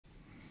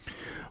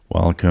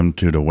Welcome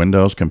to the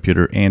Windows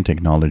Computer and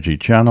Technology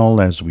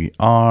channel as we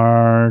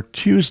are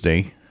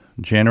Tuesday,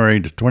 January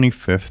the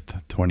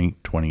 25th,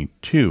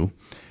 2022.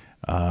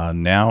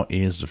 Now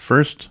is the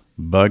first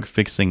bug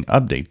fixing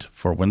update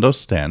for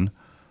Windows 10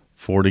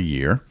 for the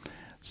year.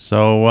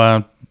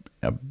 So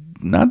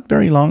not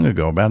very long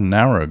ago, about an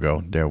hour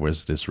ago, there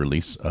was this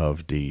release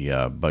of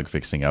the bug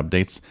fixing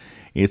updates.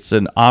 It's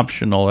an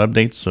optional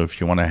update, so if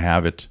you want to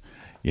have it,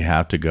 you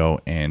have to go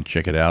and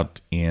check it out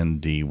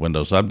in the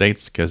Windows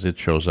updates because it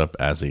shows up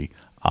as a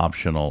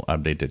optional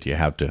update that you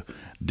have to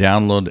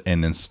download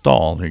and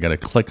install. You got to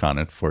click on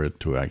it for it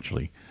to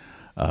actually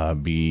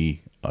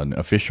be an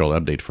official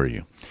update for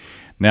you.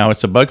 Now,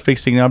 it's a bug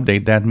fixing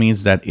update. That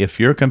means that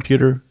if your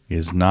computer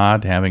is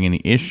not having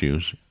any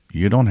issues,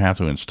 you don't have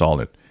to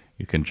install it.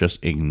 You can just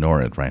ignore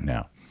it right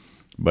now.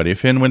 But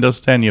if in Windows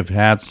 10 you've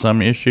had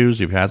some issues,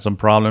 you've had some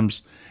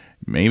problems,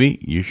 maybe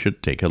you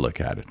should take a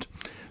look at it.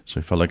 So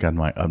if I look at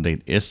my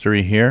update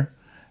history here,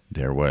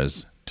 there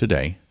was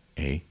today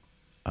a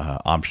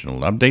optional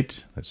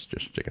update. Let's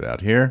just check it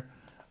out here.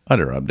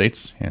 Other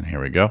updates, and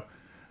here we go.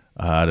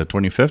 The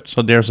 25th.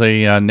 So there's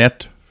a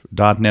 .NET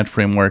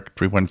Framework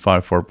 3.5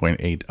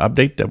 4.8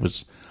 update that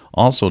was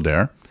also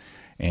there,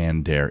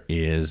 and there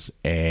is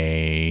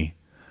a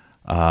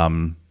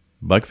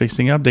bug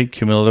fixing update,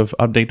 cumulative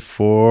update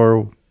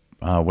for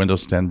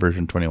Windows 10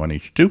 version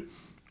 21H2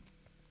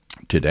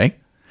 today.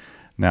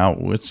 Now,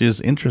 which is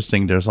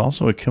interesting, there's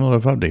also a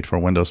cumulative update for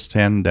Windows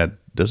 10 that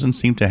doesn't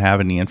seem to have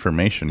any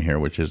information here,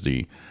 which is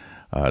the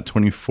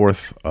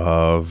 24th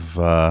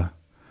of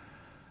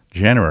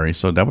January.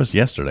 So that was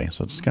yesterday.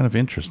 So it's kind of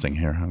interesting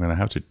here. I'm going to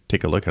have to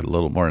take a look at a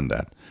little more in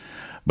that.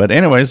 But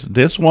anyways,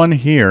 this one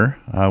here,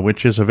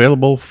 which is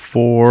available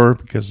for,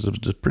 because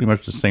it's pretty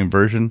much the same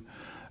version,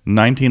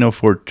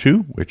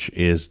 1904.2, which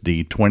is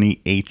the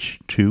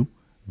 20H2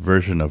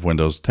 version of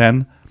Windows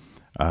 10.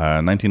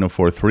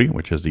 1904.3,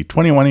 which is the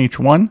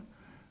 21H1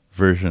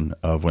 version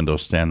of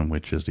Windows 10,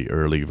 which is the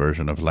early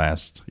version of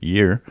last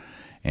year,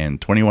 and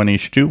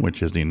 21H2,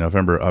 which is the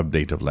November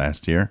update of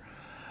last year.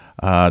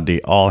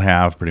 They all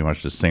have pretty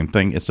much the same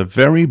thing. It's a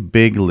very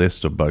big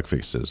list of bug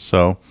fixes.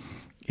 So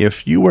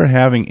if you were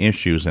having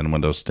issues in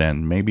Windows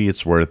 10, maybe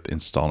it's worth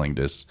installing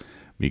this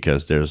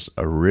because there's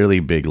a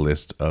really big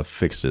list of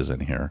fixes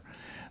in here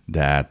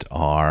that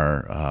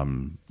are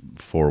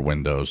for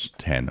Windows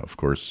 10, of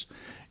course,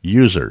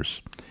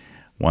 users.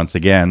 Once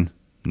again,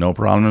 no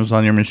problems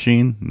on your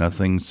machine,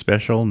 nothing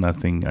special,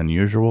 nothing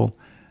unusual.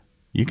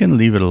 You can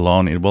leave it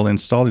alone. It will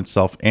install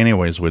itself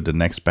anyways with the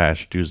next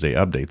patch Tuesday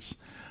updates.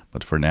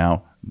 But for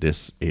now,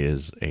 this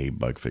is a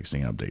bug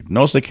fixing update.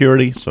 No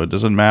security, so it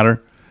doesn't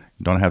matter.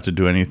 You don't have to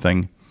do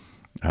anything.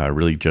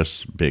 Really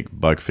just big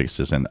bug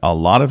fixes. And a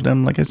lot of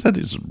them, like I said,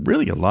 it's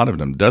really a lot of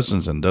them,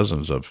 dozens and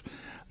dozens of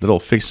little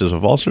fixes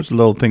of all sorts of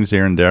little things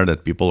here and there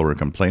that people were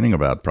complaining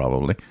about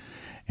probably,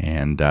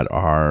 and that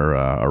are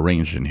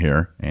arranged in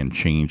here and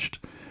changed.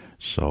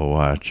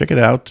 So check it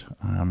out.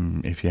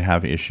 If you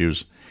have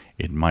issues,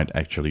 it might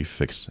actually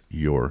fix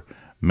your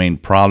main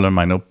problem.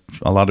 I know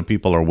a lot of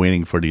people are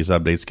waiting for these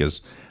updates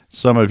because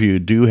some of you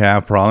do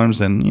have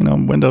problems, and you know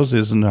Windows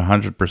isn't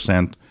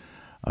 100%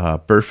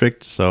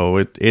 perfect. So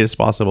it is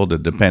possible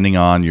that depending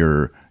on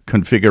your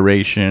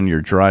configuration,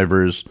 your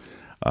drivers,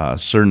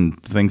 certain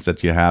things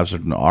that you have,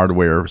 certain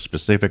hardware,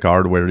 specific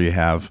hardware you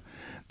have,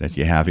 that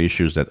you have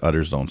issues that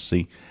others don't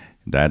see.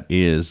 That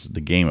is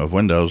the game of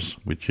Windows,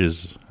 which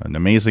is an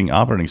amazing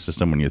operating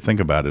system when you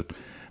think about it,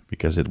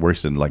 because it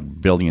works in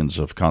like billions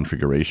of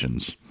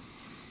configurations.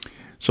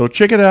 So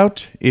check it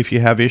out if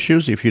you have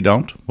issues. If you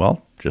don't,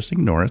 well, just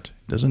ignore it.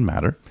 It doesn't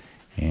matter.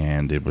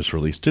 And it was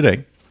released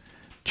today,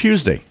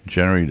 Tuesday,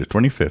 January the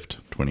 25th,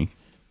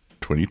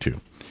 2022.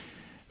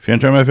 If you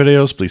enjoy my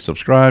videos, please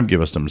subscribe,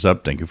 give us a thumbs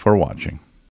up. Thank you for watching.